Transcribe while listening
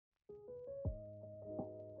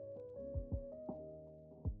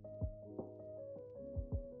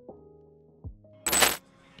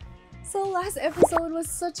So last episode was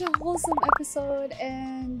such a wholesome episode,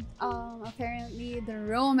 and apparently the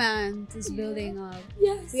romance is building up.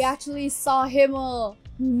 Yes. We actually saw Himmel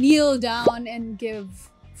kneel down and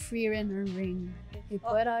give Frieren a ring. He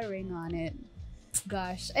put a ring on it.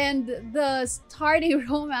 Gosh. And the starting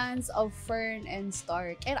romance of FERN and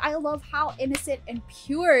Stark. And I love how innocent and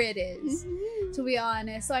pure it is, to be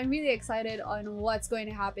honest. So I'm really excited on what's going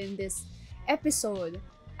to happen this episode.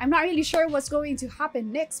 I'm not really sure what's going to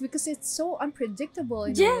happen next because it's so unpredictable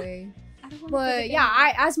in a way. But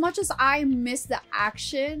yeah, as much as I miss the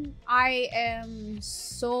action, I am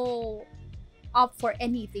so up for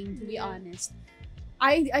anything, to be honest.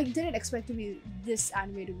 I didn't expect this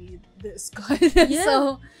anime to be this good.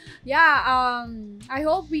 So yeah, I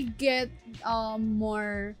hope we get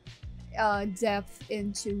more depth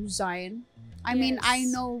into Zion. I mean, I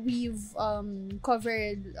know we've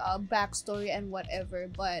covered backstory and whatever,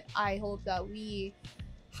 but I hope that we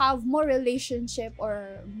have more relationship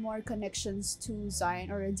or more connections to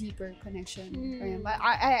Zion, or a deeper connection for him. But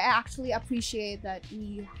I actually appreciate that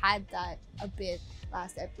we had that a bit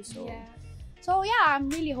last episode. Yeah. So yeah,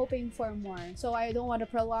 I'm really hoping for more. So I don't want to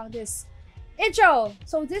prolong this intro.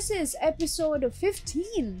 So this is episode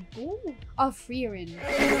 15 of Frieren.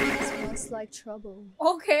 Smells like trouble.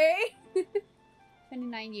 Okay.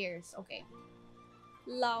 29 years. Okay.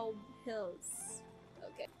 Laub Hills.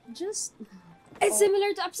 Okay. Just... It's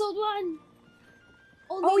similar to episode 1.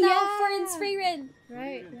 Only now FERN's Frieren.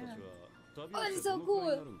 Right, yeah. Oh, it's so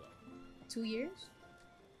cool. 2 years?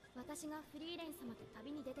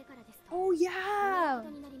 Oh yeah!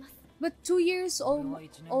 But 2 years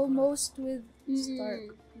almost with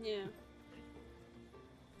Stark. Yeah.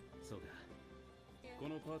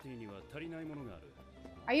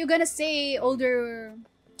 Are you gonna say older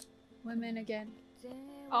women again?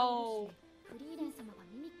 Oh.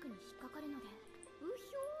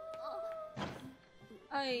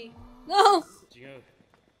 No!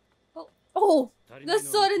 Oh! The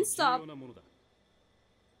sudden stop.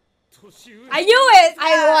 I knew it!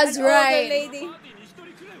 I was right. Lady.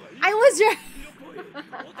 I was right.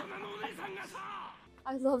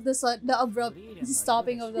 I love the abrupt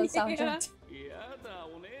stopping of the soundtrack. Yeah.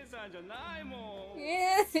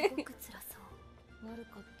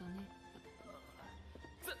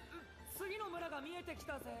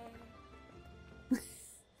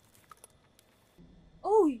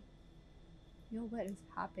 Oh! Yo, what is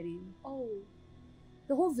happening? Oh.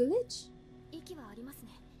 The whole village?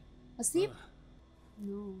 Asleep?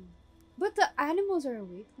 No. But the animals are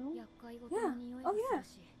awake, no? Yeah. Oh yeah.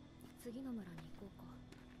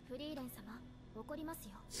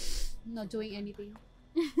 Not doing anything.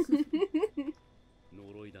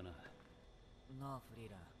 呪いだな。なあフリー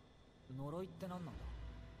レン、呪いって何なんだ？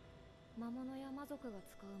魔物や魔族が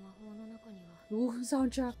使う魔法の中には Ooh,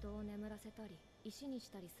 soundtrack. 人を眠らせたり石に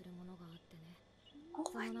したりするものがあってね。 Oh,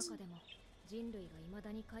 その中でも人類が未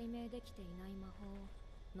だに解明できていない魔法を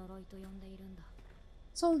呪いと呼んでいるんだ。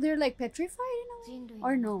 So they're like petrified in a way?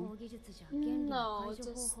 Or no? No,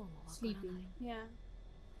 just sleeping. Yeah.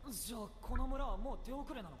 じゃあこの村はもう手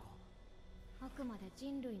遅れなのか？あくまで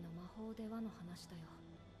人類の魔法ではの話だよ。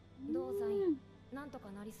どうザイン、なんと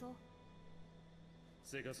かなりそう？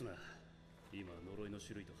せかすな。今呪いの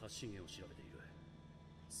種類と発信源を調べている。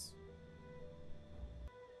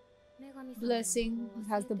 Blessing. It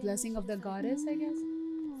has the blessing of the goddess, I guess.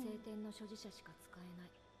 聖典の所持者しか使えな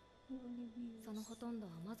い。そのほとんど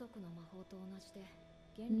は魔族の魔法と同じで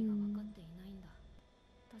原理が分かっていないんだ。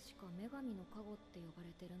確か女神の加護って呼ば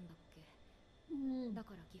れてるんだっけ。だ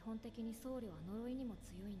から基本的に僧侶は呪いにも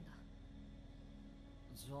強いんだ。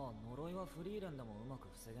じゃあ呪いはフリーレンでもうまく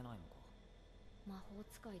防げないのか？魔法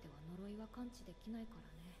使いでは呪いは感知できないから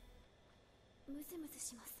ね。ムズムズ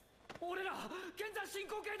します。俺ら現在進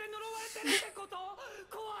行形で呪われてるってこと？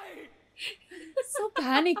怖い。 So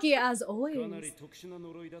panicky as かな always. り特殊な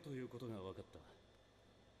呪いだということが分かっ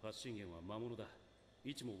た。発信源は魔物だ。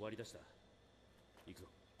位置も割り出した。行くぞ。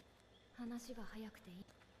話が早くていい。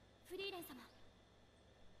フリーレン様。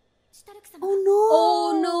シュタルク様。 Oh no!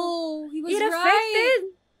 Oh no! He was It right!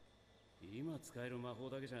 affected! 今使える魔法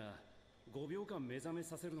だけじゃ5秒間目覚め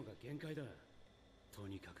させるのが限界だ。と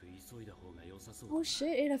にかく急いだ方が良さそうだ。 Oh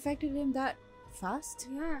shit, it affected him that fast?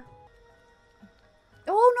 Yeah.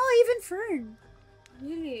 Oh no, even FERN!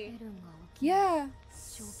 Really? フェルンが起き、 Yeah.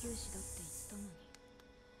 小休止だって言ったのに。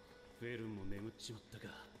フェルンも眠っちまったか。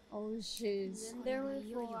 Oh shiz. And これ there は were い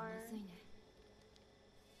よいよ four. まずいね。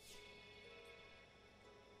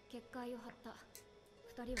結界を張った。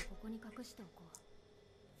二人をここに隠しておこ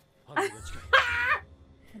う。犯人が近い。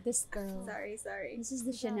 This girl. Sorry. This is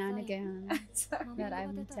the shenanigans Sorry. that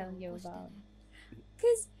I'm telling you about.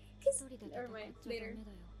 Cause Never mind. Later.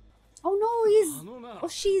 Oh no, he's. Oh,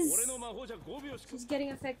 she's. She's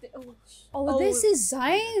getting affected. Oh, this is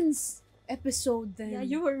Zion's episode then. Yeah,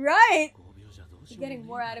 you were right. You're getting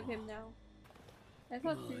more out of him now. I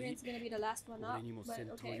thought Frieren's gonna be the last one up, but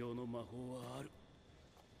okay.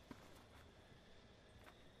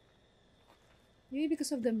 Maybe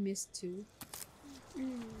because of the mist too.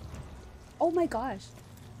 Oh my gosh.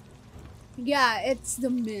 Yeah, it's the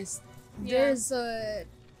mist. Yeah. There's a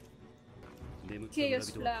Chaos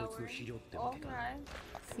flower. Alright.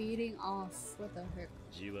 feeding off. What the heck?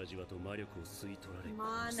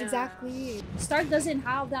 Mana. Exactly. Stark doesn't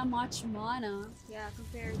have that much mana. Yeah,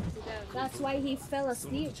 compared to them. That's why he fell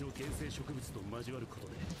asleep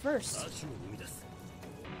first.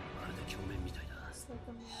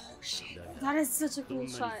 Oh shit. That is such a cool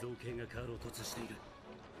shot.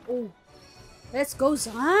 Oh, let's go,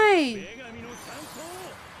 Zion.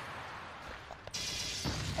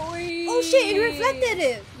 Oh shit, it reflected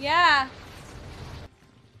it. Yeah.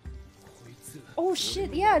 Oh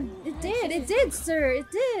shit, yeah, it did, sir, it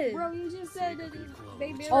did. Bro, you just said that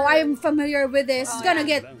baby. Oh, I'm familiar with this. It's gonna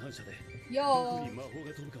yeah. get. Yo.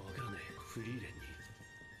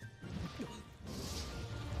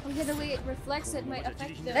 Oh yeah, the way it reflects it might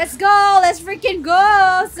affect them. Let's go! Let's freaking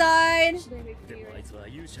go, son! Should I make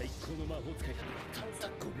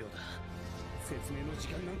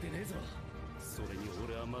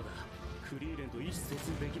Frieren?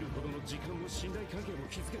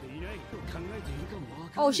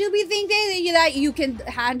 Oh, she'll be thinking that you can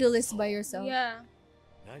handle this by yourself. Yeah.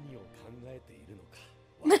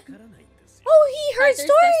 Oh, he heard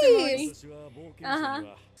Carter's stories! Uh-huh.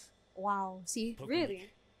 Wow, see? Really?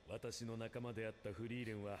 私の仲間であったフリー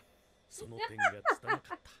レンはその点が拙かっ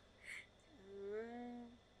た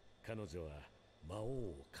彼女は魔王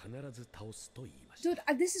を必ず倒すと言いました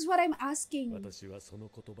Dude, this is what I'm asking. 私はそ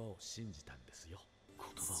の言葉を信じたんですよ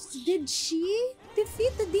Did she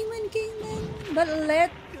defeat the Demon King then? But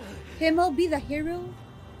let Himmel be the hero?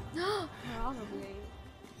 Probably.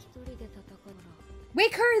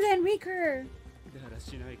 Wake her then, wake her!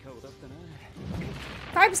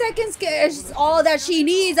 5 seconds is all that she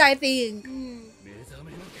needs, I think.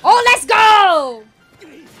 Oh, let's go!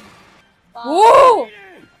 Whoa!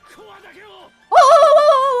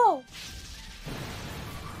 Oh!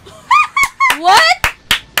 What?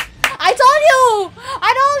 I told you!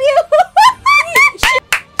 I told you!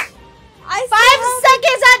 5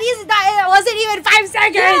 seconds at least. It wasn't even 5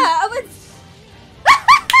 seconds. Yeah, but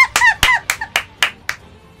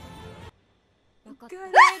got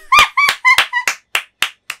it.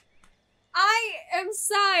 I am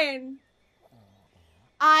Sign.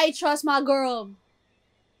 I trust my girl.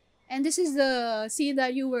 And this is the scene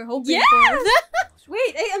that you were hoping Yeah! for.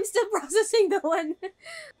 Wait, I'm still processing the one.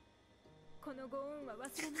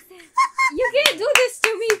 You can't do this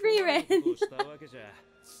to me, Frieren.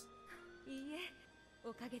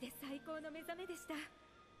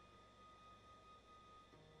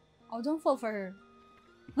 Oh, don't fall for her.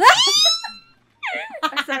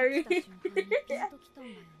 I'm sorry.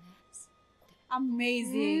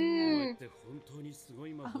 Amazing.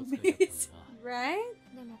 Amazing. Right?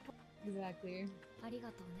 Exactly.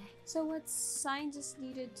 So what Sign just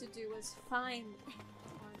needed to do was find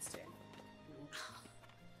the monster.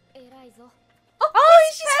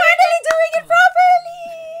 Oh, she's finally doing it properly!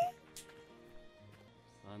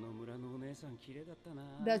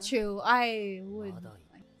 That's true. I would.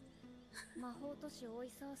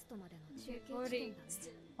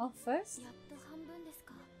 Oh, first?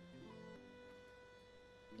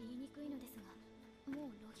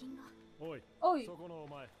 おい Oi. そこのお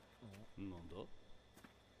前なんだ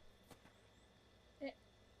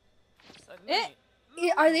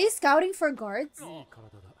Are they scouting for guards? いい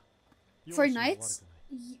体だ For knights?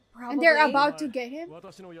 Probably. And they're about to get him?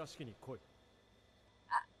 私の屋敷に来い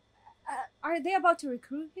Are they about to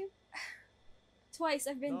recruit him? Twice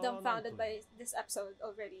I've been No, dumbfounded no, by this episode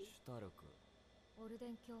already. シュタルクオルデ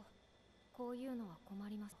ン教こういうのは困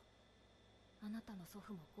りますあなたの祖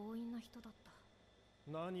父も強引な人だった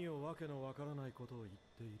何をわけのわからないことを言っ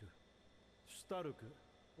ているシュタルク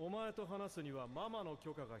お前と話すにはママの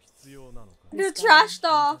許可が必要なのか The trash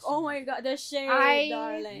talk! Oh my god, the shade, I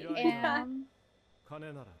darling. am.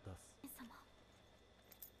 金なら出す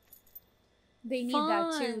They need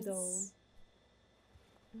that too, though.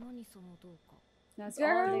 何そのどうか That's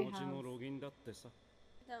Girl. all they うちの have. ロギンだってさ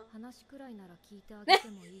No. 話くらいなら聞いてあげて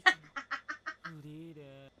もいいかなフリーレ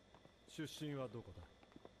ン出身はどこだ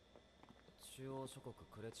中央諸国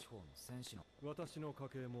呉地方の戦士の私の家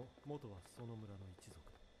系も元はその村の一族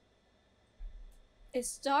だ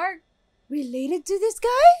Is Stark? Related to this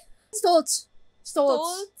guy? Stoltz.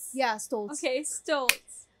 Stoltz. Yeah, Stoltz. Okay,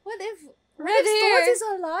 Stoltz. What if Red Stoltz hair. is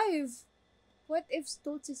alive? What if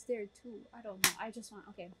Stoltz is there too? I don't know. I just want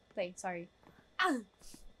play. Sorry.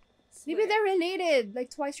 Maybe they're related, like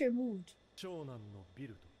twice removed. 長男のビ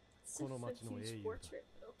ルと It's a この町の huge 英雄だ portrait.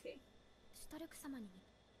 Okay. シュタルク様に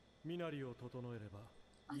身なりを整えれば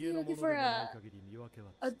Are 家 you のも looking ので for もない限り見分けは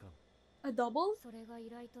つかん a double? それが依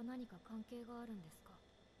頼と何か関係があるんですか？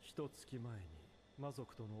一月前に魔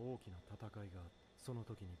族との大きな戦いがあってその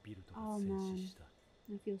時にビルトが Oh 戦 man. 死した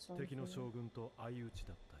I feel sorry. 敵の for 将軍と相打ち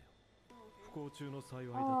だったよ不幸中の幸い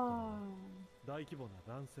だ them. ったのは Oh. 大規模な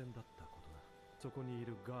乱戦だったことだそこにい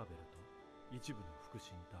るガーベルと一部の腹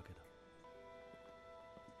心だけだ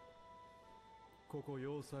ここ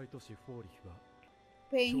要塞都市フォーリヒは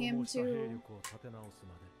Paying 消 him 耗した兵 to 力を立て直す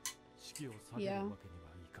まで士気を下げるわけに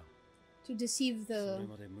はいかん deceive それ the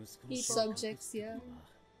まで息子の subjects, yeah.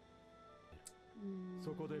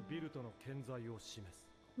 そこでビルトの健在を示す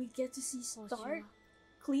We get to see 報酬 Stark は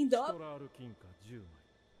cleaned ス up. トラール金貨10枚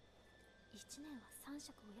1年は3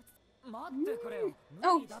食おやつ待ってくれよ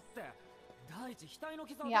お無理だって第一額の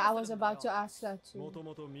傷を Yeah, I ど was うするんだよ about to ask that も too. と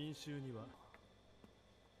もと民衆には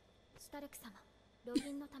シュタルク様ロ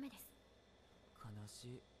ギンのためです悲し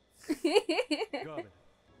いガーベル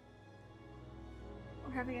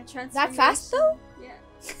We're having a transformation. That fast though?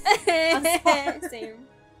 Yeah. Same.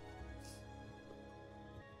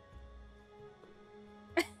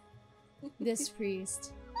 This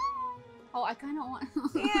priest. Oh, I kind of want.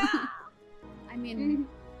 Yeah. I mean,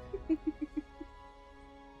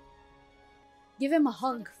 give him a シュ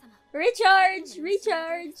タル hug. ク様 Recharge!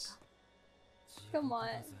 Recharge! Come on.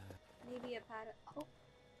 Maybe a pat. Oh.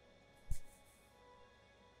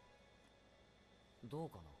 どう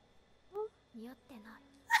かな似合ってない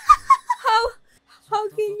How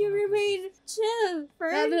can you remain chill,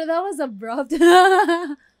 That, Fern? that was abrupt.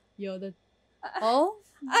 Yo, the. Oh?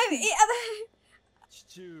 I mean,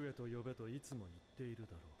 父上と呼べといつも言っている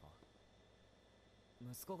だろ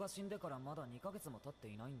う息子が死んでからまだ2ヶ月も経って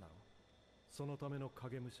いないんだろそのための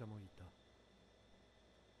影武者もいた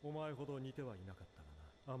お前ほど似てはいなかったが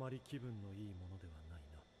なあまり気分のいいものではない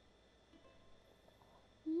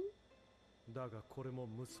なだがこれも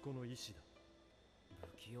息子の意志だ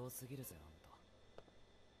不器用すぎるぜあんた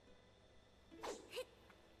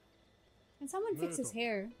Can someone fix his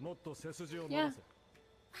hair? もっと背筋を伸 Yeah. ばせ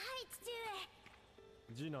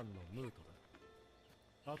次男のムート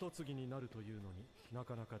だ後継ぎになるというのにな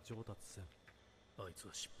かなか上達せんあいつ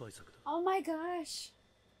は失敗作だ Oh my gosh.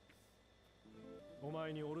 お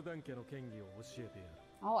前にオルデン家の権威を教えてやる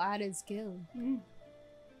I'll add his skill.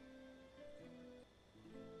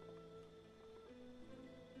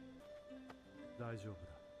 大丈夫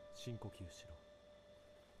だ深呼吸しろ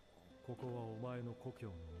ここはお前の故郷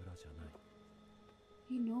の村じゃない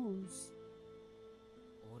He knows.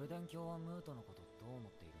 オルデン教はムートのことどう思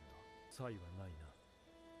っているんだ差異はない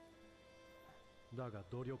なだが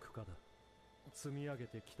努力家だ積み上げ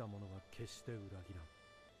てきたものは決して裏切らん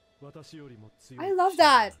私よりも強い I love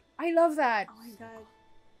that. I love that. oh my god.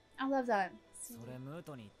 I love that. それムー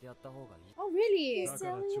トに言ってやった方がいい Oh, really? だか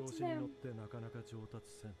ら調子に乗ってなかなか上達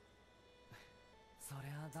せんそれ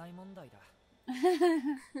は大問題だ To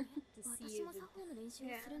私 see you. も作法の練習を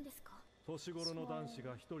するんですか？年頃の男子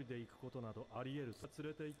が一人で行くことなどあり得る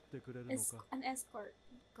連れて行ってくれるの It's か an escort.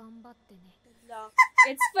 頑張ってね Good luck.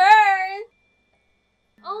 It's Fern!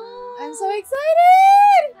 Oh, I'm so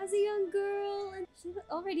excited! as a young girl, and she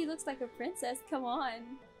already looks like a princess. Come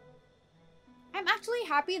on. I'm actually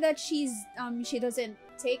happy that she doesn't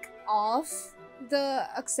take off the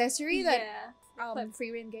accessory that Yeah.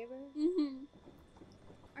 Frieren gave her. Mm-hmm.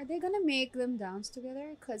 Are they gonna make them dance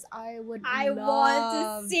together? Cause I would I love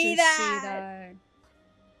want to see that. that.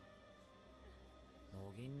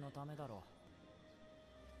 ロギンのためだろ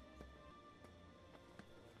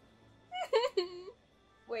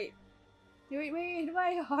Wait. Wait,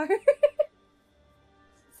 my heart.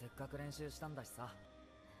 せっかく練習したんだしさ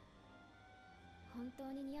本当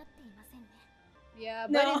に似合っていませんね Yeah,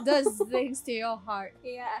 but No. it does things to your heart.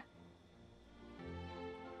 Yeah.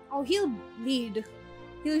 Oh, he'll lead.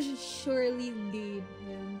 He'll surely lead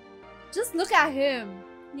him. Just look at him.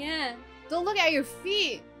 Yeah. Don't look at your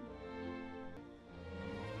feet.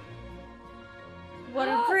 What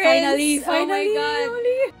a prince! Finally, Oh my god.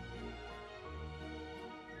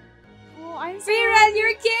 Oh, I'm so Frieren,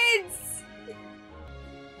 your kids!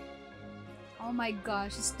 Oh my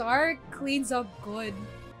gosh, Stark cleans up good.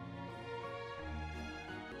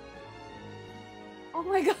 Oh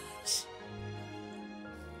my gosh.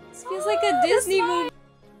 This feels like a Disney movie.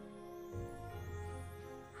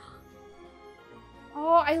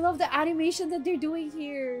 Oh, I love the animation that they're doing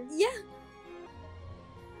here. Yeah.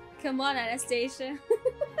 Come on, Anastasia.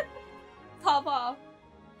 Pop off.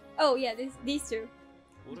 Oh yeah, these two.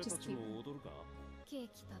 俺たちも踊るか？ケー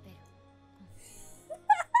キ食べる。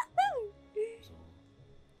そう。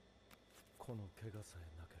この怪我さえ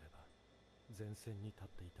なければ前線に立っ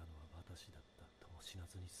ていたのは私だったとも死な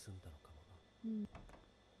ずに済んだのかもな。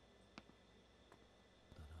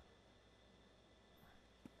だな。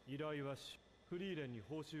依頼はフリーレンに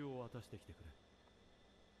報酬を渡してきてくれ。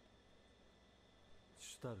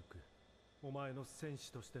シュタルク、お前の戦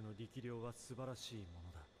士としての力量は素晴らしいも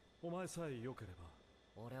のだ。お前さえ良ければ。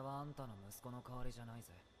俺はあんたの息子の代わりじゃない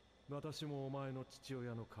ぜ。私もお前の父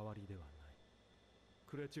親の代わりではない。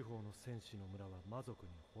クレ地方の戦士の村は魔族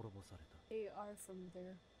に滅ぼされた。They are from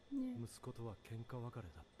there. 息子とは喧嘩別れ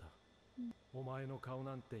だった。お前の顔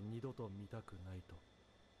なんて二度と見たくないと、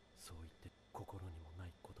そう言って心にもな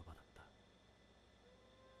い言葉だった。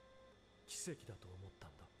奇跡だと思った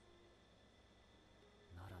んだ。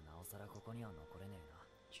ならなおさらここには残れねえな。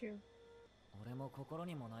 True. 俺も心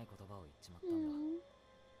にもない言葉を言っちまったんだ。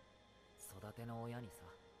育ての親にさ、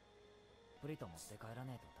プリと持って帰ら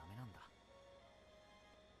ねえとダメなんだ。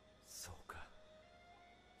そうか。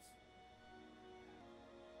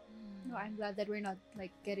No, I'm glad that we're not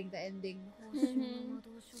like getting the ending. 報酬の魔導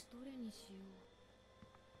書どれにしよ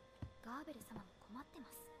う。ガーベル様も困ってま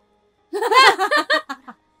す。ほら、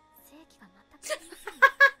正規が全くありませんよ。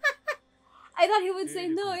I thought he would say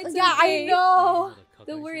no. It's Yeah, I okay. know.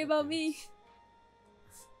 Don't worry about me.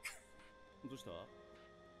 どうした？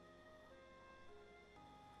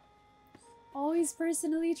 Oh, he's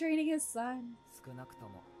personally training his son. 少なくと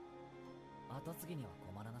も後継ぎには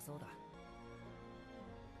困らなそうだ。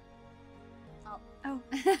Oh,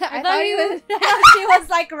 I thought he was. She was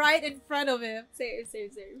like right in front of him.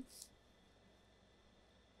 same.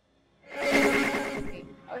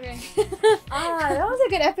 Okay. That was a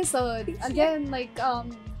good episode. Again, like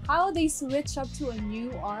how they switch up to a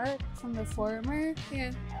new arc from the former.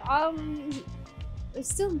 Yeah. I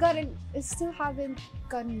still haven't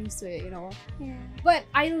gotten used to it, you know. Yeah. But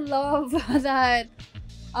I love that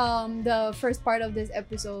the first part of this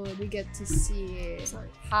episode we get to see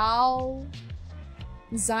how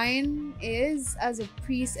Zion is as a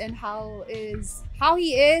priest and how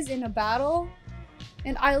he is in a battle.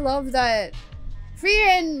 And I love that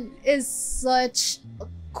Frieren is such a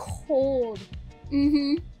cold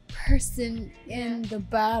person in the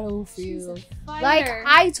battlefield. Like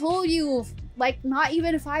I told you, like not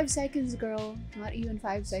even 5 seconds, girl. Not even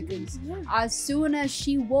 5 seconds. As soon as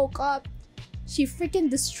she woke up, she freaking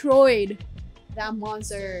destroyed that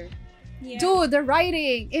monster. Yeah. Dude, the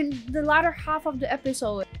writing in the latter half of the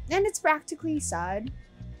episode. And it's practically sad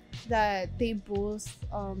that they both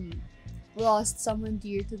lost someone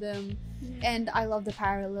dear to them. And I love the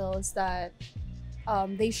parallels that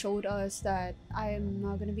they showed us that I'm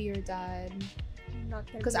not gonna be your dad.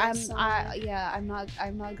 Because I'm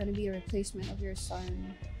not gonna be a replacement of your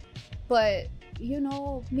son. But you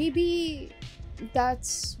know, maybe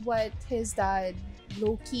that's what his dad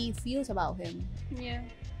low-key feels about him. Yeah.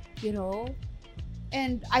 You know?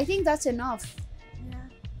 And I think that's enough Yeah.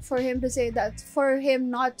 for him to say that, for him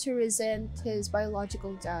not to resent his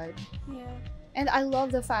biological dad. Yeah. And I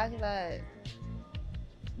love the fact that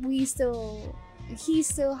he still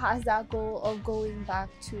has that goal of going back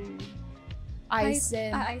to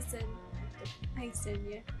Eisen. Eisen,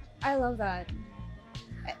 yeah. I love that.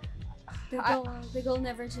 The goal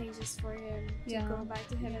never changes for him to Yeah. go back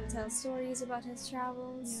to him and tell stories about his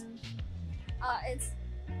travels.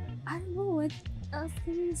 I don't know what else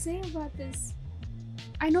can we say about this.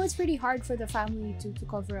 I know it's pretty hard for the family to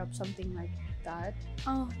cover up something like that.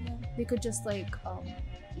 Oh yeah. They could just like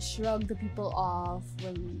shrug the people off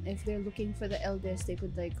when if they're looking for the eldest. They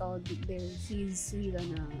could like, oh, he's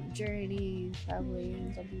on a journey,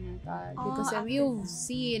 traveling, something like that. Because after you've that.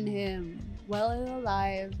 seen him well and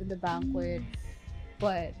alive in the banquet,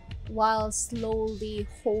 but while slowly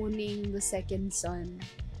honing the second son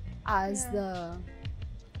as the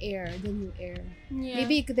new heir. Yeah.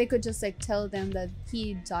 Maybe they could just like tell them that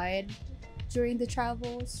he died during the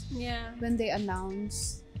travels Yeah. when they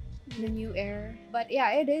announce the new heir. But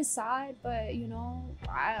yeah, it is sad, but you know,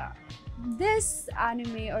 this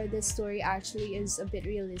anime or this story actually is a bit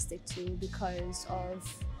realistic too, because of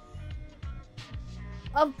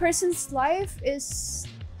a person's life is,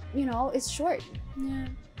 you know, it's short. Yeah.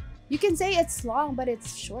 You can say it's long, but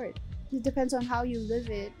it's short. It depends on how you live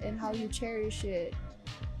it and how you cherish it,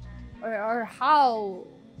 or how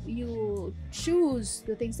you choose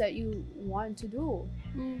the things that you want to do.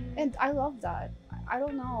 And I love that. I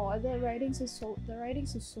don't know, the writings is so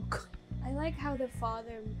good. I like how the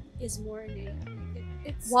father is mourning.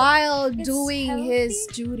 while it's doing healthy. his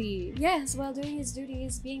duty. Yes, while doing his duty,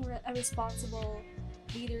 he's being a responsible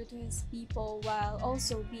leader to his people while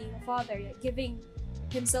also being a father, giving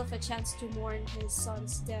himself a chance to mourn his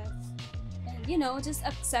son's death. And, you know, just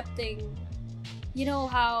accepting, you know,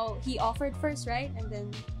 how he offered first, right? And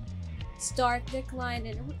then Stark declined,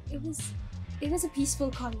 and it was a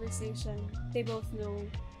peaceful conversation. They both know.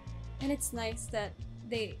 And it's nice that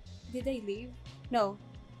did they leave? No,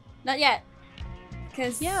 not yet.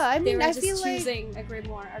 Because Yeah, I they mean, were I just feel like choosing a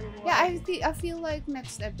grimoire. yeah, I feel like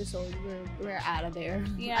next episode we're out of there.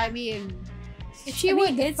 Yeah. I mean, It's- she I mean,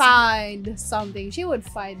 would it's- find something. She would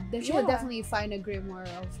Yeah. definitely find a grimoire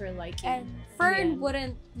of her liking. And in the Fern end.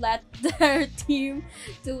 wouldn't let their team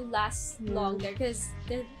to last Yeah. long there because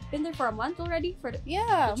they've been there for a month already.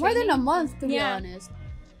 Yeah, the more than a training. month to be Yeah. honest.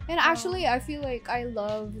 And actually, I feel like I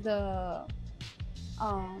love the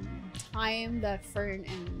time that Fern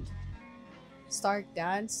and Stark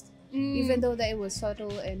danced. Even though that it was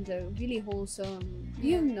subtle and really wholesome,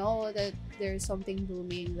 you Yeah. know that there's something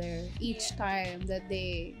blooming there each Yeah. time that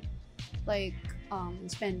they like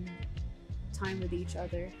spend time with each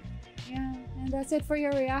other. Yeah, and that's it for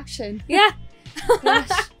your reaction. Yeah.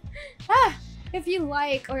 Gosh. If you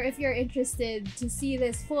like or if you're interested to see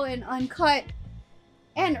this full and uncut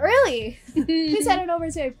and early, please head on over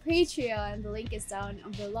to our Patreon. The link is down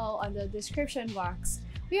below on the description box.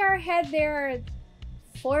 We are ahead there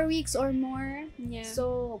 4 weeks or more. Yeah.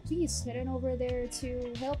 So please head on over there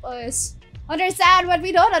to help us understand what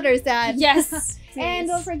we don't understand. Yes. And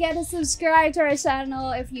don't forget to subscribe to our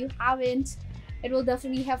channel if you haven't. It will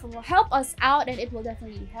definitely help us out, and it will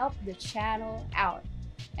definitely help the channel out.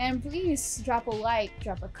 And please drop a like,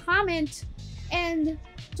 drop a comment, and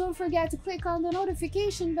don't forget to click on the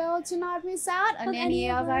notification bell to not miss out on any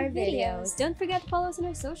of our videos. Don't forget to follow us on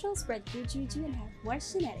our socials, spread good juju, and have more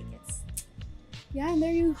shenanigans. Yeah, and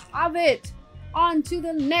there you have it. On to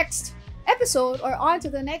the next episode or on to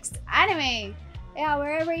the next anime. Yeah,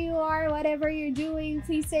 wherever you are, whatever you're doing,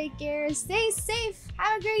 please take care, stay safe,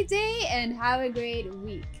 have a great day, and have a great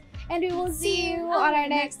week. And we will see you on our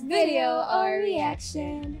next video or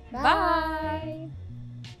reaction. Bye!